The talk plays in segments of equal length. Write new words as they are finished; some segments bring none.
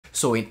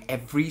So in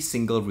every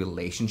single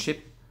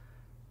relationship,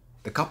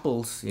 the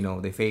couples,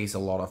 they face a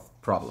lot of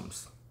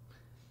problems.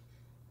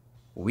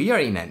 We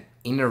are in an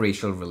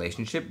interracial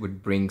relationship,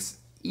 which brings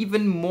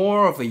even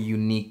more of a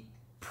unique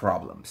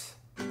problems.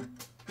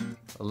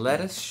 Let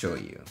us show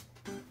you.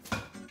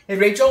 Hey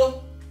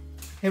Rachel!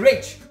 Hey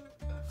Rach!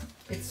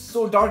 It's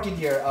so dark in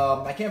here.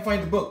 I can't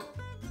find the book.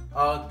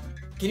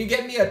 Can you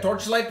get me a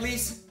torchlight,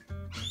 please?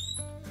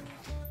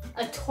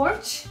 A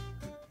torch?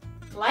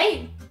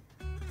 Light?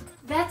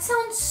 That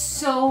sounds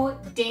so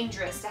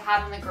dangerous to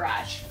have in the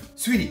garage.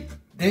 Sweetie,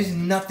 there's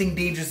nothing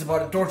dangerous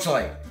about a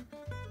torchlight.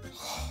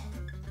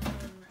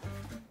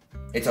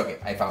 It's okay,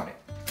 I found it.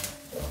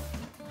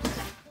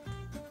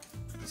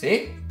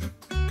 See?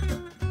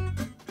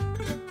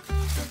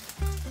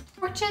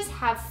 Torches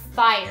have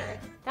fire.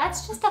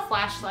 That's just a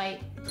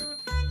flashlight.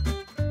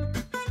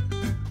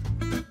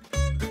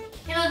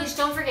 Hey Logesh,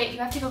 don't forget, you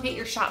have to go get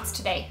your shots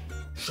today.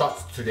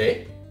 Shots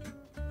today?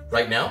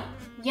 Right now?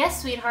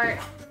 Yes, sweetheart.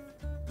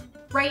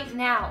 Right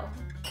now.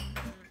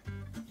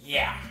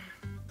 Yeah.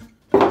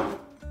 Wait,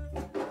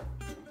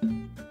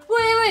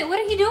 what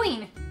are you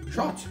doing?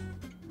 Shots.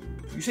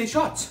 You say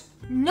shots.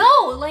 No,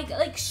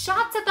 like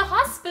shots at the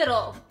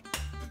hospital.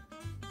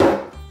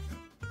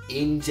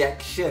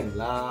 Injection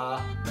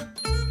lah.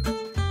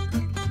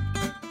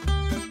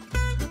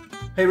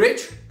 Hey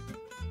Rich,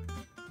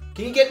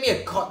 can you get me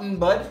a cotton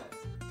bud?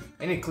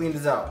 I need to clean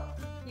this out.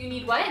 You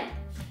need what?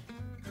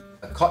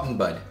 A cotton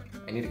bud.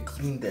 I need to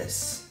clean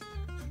this.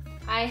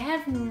 I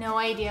have no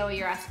idea what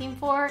you're asking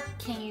for.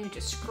 Can you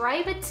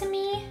describe it to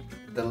me?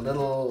 The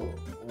little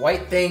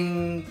white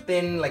thing,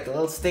 thin, like a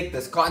little stick,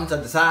 there's cottons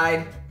on the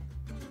side.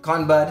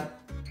 Cotton bud.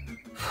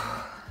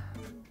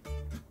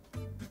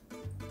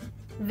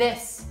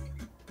 This.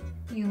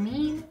 You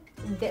mean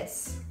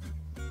this.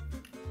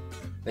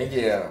 Thank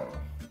you.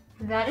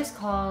 That is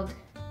called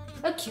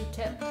a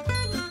Q-tip.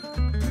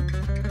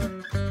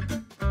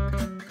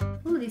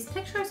 Ooh, these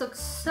pictures look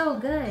so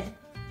good.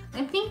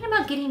 I'm thinking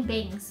about getting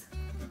bangs.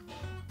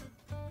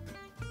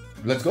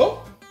 Let's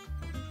go?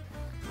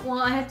 Well,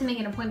 I have to make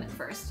an appointment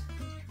first.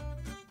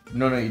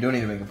 No, you don't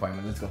need to make an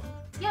appointment. Let's go.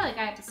 Yeah, like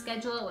I have to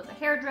schedule it with a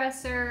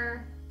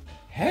hairdresser.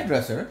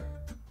 Hairdresser?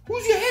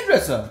 Who's your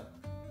hairdresser?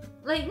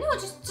 Like, no,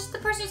 just the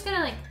person who's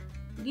gonna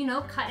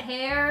cut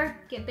hair,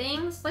 get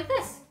bangs, like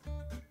this.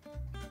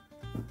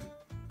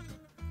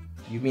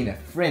 You mean a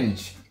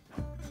fringe?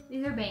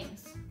 These are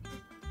bangs.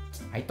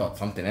 I thought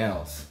something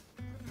else.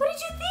 What did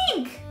you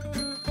think?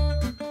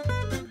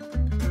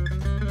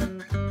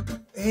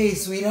 Hey,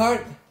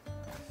 sweetheart.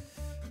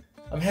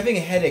 I'm having a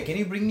headache. Can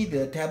you bring me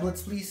the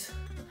tablets, please?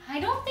 I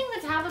don't think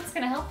the tablet's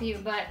gonna help you,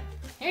 but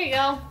here you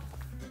go.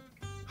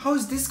 How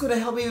is this gonna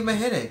help me with my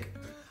headache?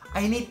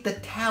 I need the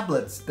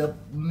tablets, the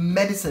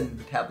medicine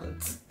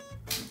tablets.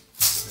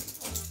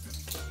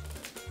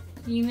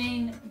 You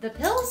mean the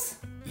pills?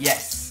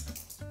 Yes,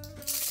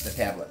 the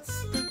tablets.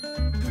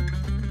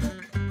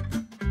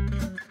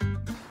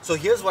 So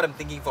here's what I'm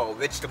thinking for a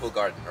vegetable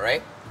garden,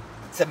 alright?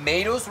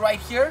 Tomatoes right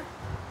here,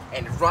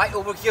 and right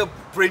over here,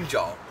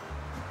 brinjal.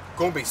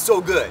 Gonna be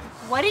so good.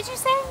 What did you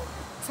say?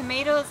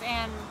 Tomatoes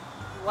and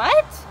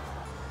what?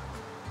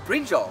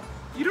 Brinjal.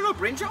 You don't know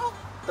brinjal?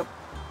 The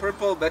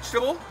purple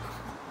vegetable?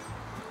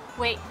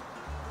 Wait,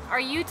 are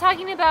you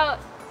talking about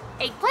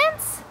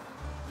eggplants?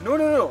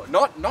 No,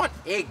 not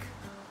egg.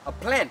 A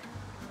plant.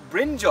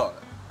 Brinjal.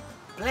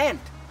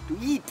 Plant to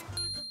eat.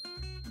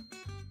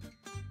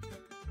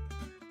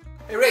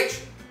 Hey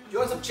Rach, you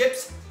want some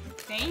chips?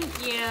 Thank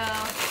you.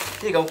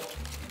 Here you go.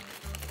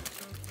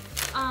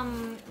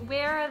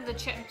 Where are the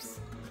chips?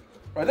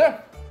 Right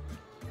there.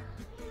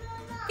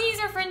 These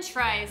are French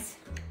fries.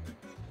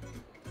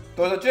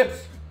 Those are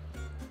chips.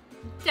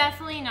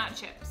 Definitely not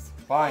chips.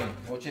 Fine,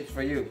 no chips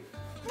for you.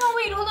 No,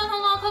 wait, hold on,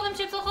 I'll call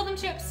them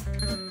chips,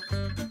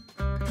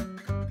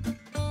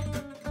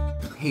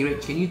 Hey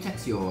Rach, can you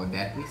text your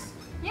dad please?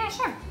 Yeah,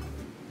 sure.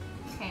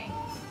 Okay.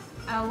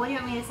 What do you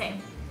want me to say?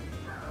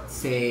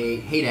 Say,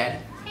 hey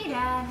dad, Hey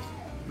Dad.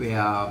 we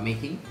are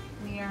making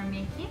We are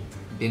making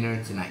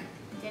dinner tonight.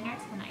 dinner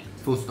tonight.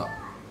 Full stop.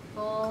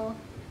 Full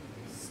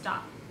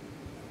stop.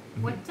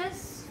 What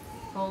does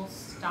full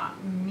stop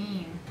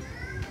mean?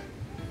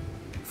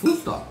 Full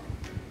stop.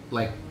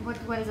 Like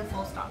What is a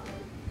full stop?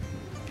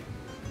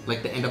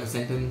 the end of a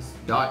sentence,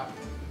 dot.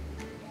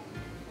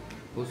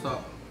 Full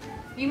stop.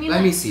 You mean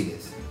Let me see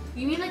this.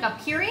 You mean like a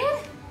period?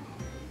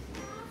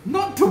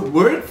 Not the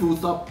word full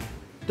stop,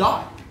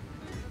 dot.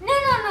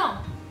 No.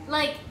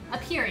 Like a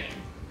period.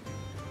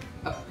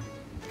 A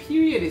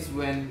period is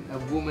when a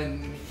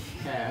woman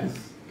has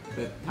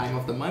the time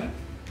of the month.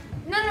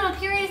 No, a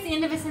period is the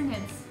end of a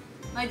sentence.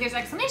 Like there's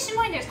exclamation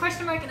point, there's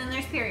question mark, and then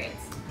there's periods.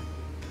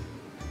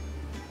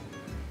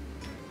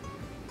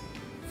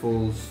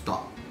 Full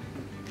stop.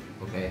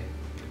 Okay.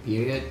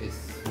 Period is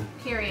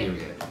Period.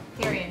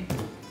 Period.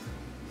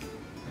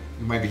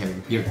 You might be having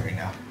a period right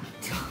now.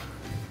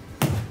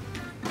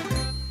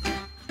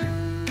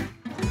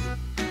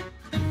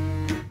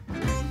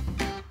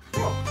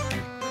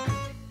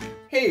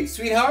 Hey,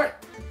 sweetheart.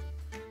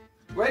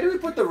 Where do we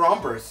put the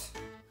rompers?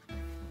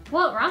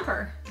 What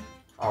romper?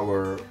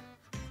 Our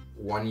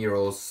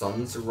 1-year-old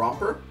son's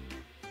romper.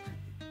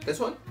 This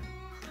one?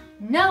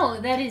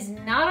 No, that is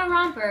not a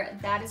romper.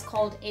 That is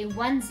called a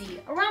onesie.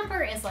 A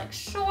romper is like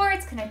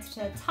shorts connected to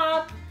the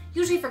top,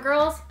 usually for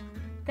girls.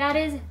 That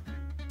is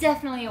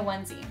definitely a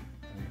onesie.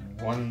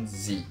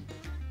 Onesie.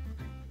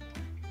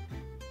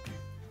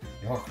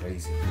 You're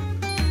crazy.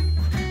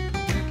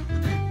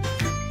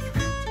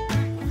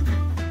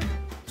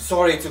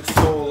 Sorry it took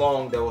so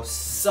long. There was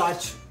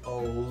such a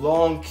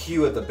long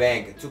queue at the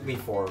bank. It took me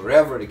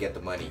forever to get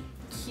the money.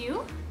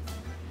 Queue?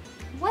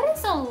 What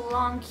is a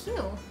long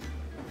queue?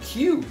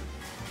 Queue?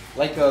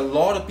 Like a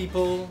lot of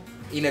people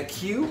in a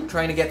queue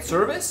trying to get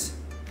service?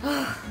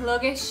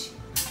 Logesh,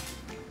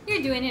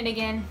 you're doing it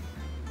again.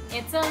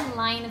 It's a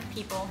line of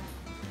people,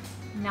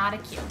 not a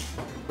queue.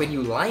 When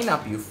you line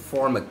up, you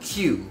form a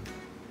queue.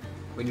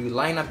 When you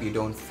line up, you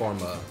don't form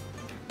a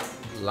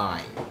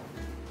line.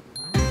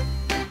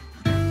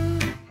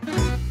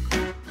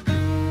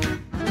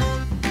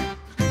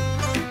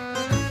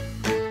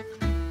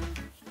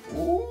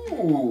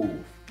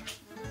 Ooh,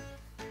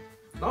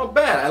 not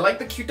bad. I like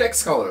the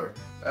Q-Tex color.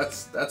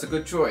 That's a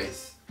good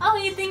choice. Oh,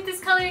 you think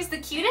this color is the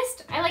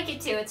cutest? I like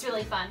it too. It's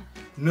really fun.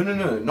 No,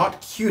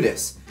 not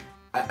cutest.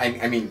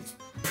 I mean,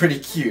 pretty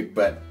cute,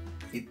 but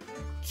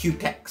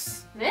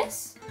Q-Tex.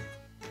 This?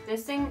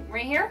 This thing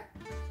right here?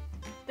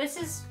 This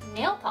is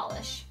nail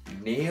polish.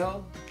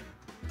 Nail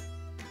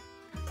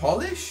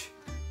polish?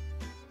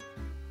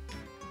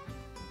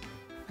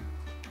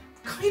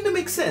 Kinda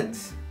makes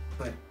sense,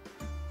 but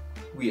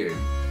weird.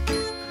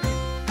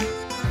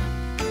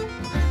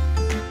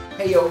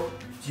 Hey yo,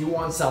 do you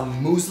want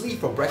some muesli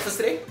for breakfast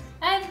today?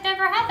 I've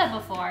never had that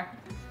before,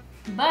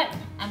 but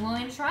I'm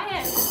willing to try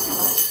it.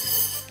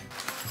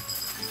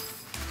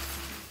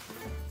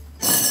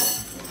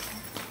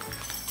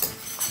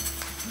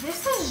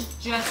 This is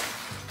just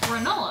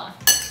granola.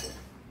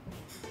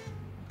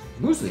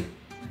 Muesli?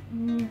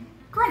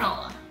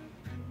 Granola.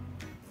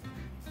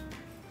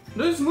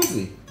 No, it's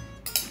muesli.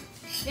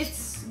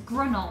 It's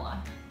granola.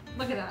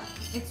 Look at that.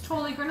 It's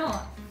totally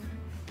granola.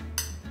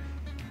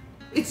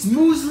 It's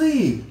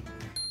muesli!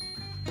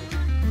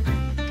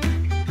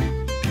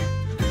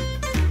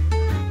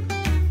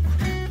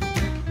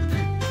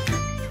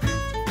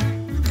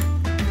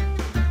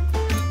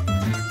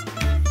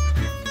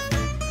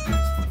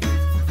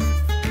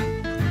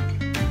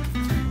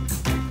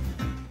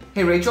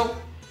 Hey Rachel,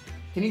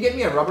 can you get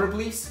me a rubber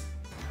please?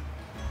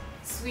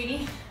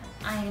 Sweetie,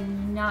 I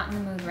am not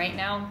in the mood right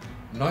now.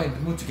 Not in the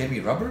mood to get me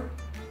rubber?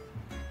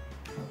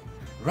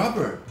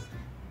 Rubber!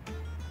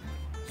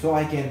 So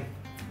I can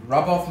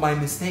rub off my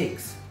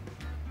mistakes.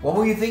 What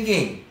were you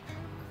thinking?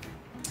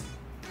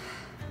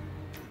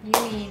 You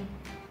mean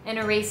an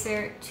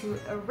eraser to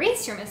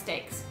erase your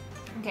mistakes.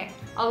 Okay,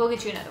 I'll go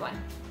get you another one.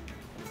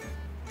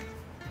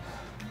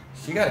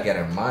 She gotta get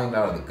her mind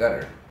out of the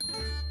gutter.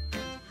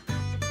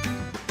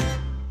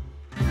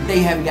 There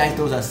you have it guys,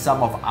 those are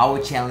some of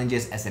our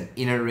challenges as an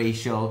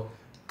interracial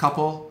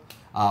couple.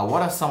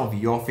 What are some of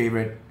your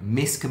favorite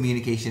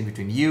miscommunication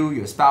between you,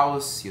 your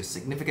spouse, your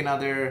significant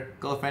other,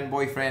 girlfriend,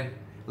 boyfriend?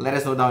 Let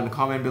us know down in the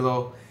comment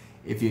below.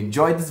 If you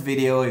enjoyed this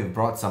video, if it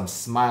brought some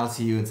smile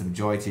to you and some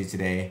joy to you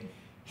today,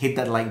 hit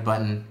that like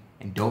button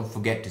and don't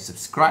forget to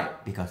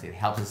subscribe because it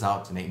helps us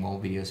out to make more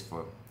videos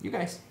for you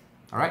guys.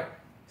 Alright,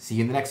 see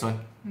you in the next one.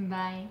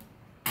 Bye.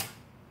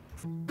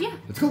 Yeah.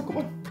 Let's go, come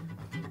on.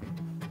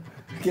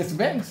 Get some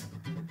bangs.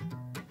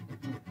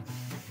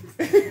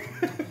 This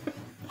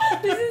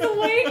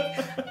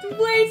is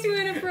way too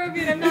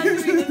inappropriate. I'm not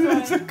doing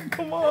this one.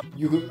 Come on.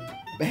 You go.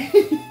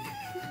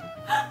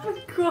 Oh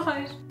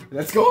gosh.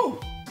 Let's go.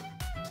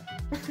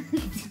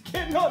 You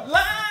cannot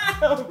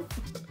laugh.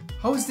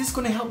 How is this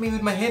gonna help me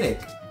with my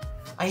headache?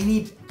 I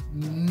need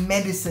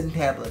medicine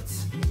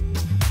tablets.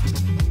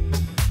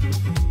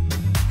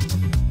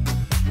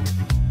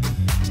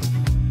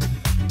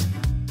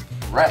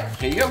 Right,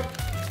 here you go.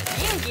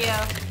 Thank you.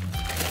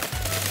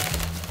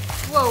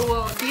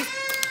 Whoa, these...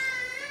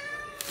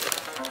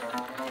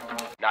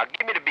 Now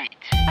give me the beat.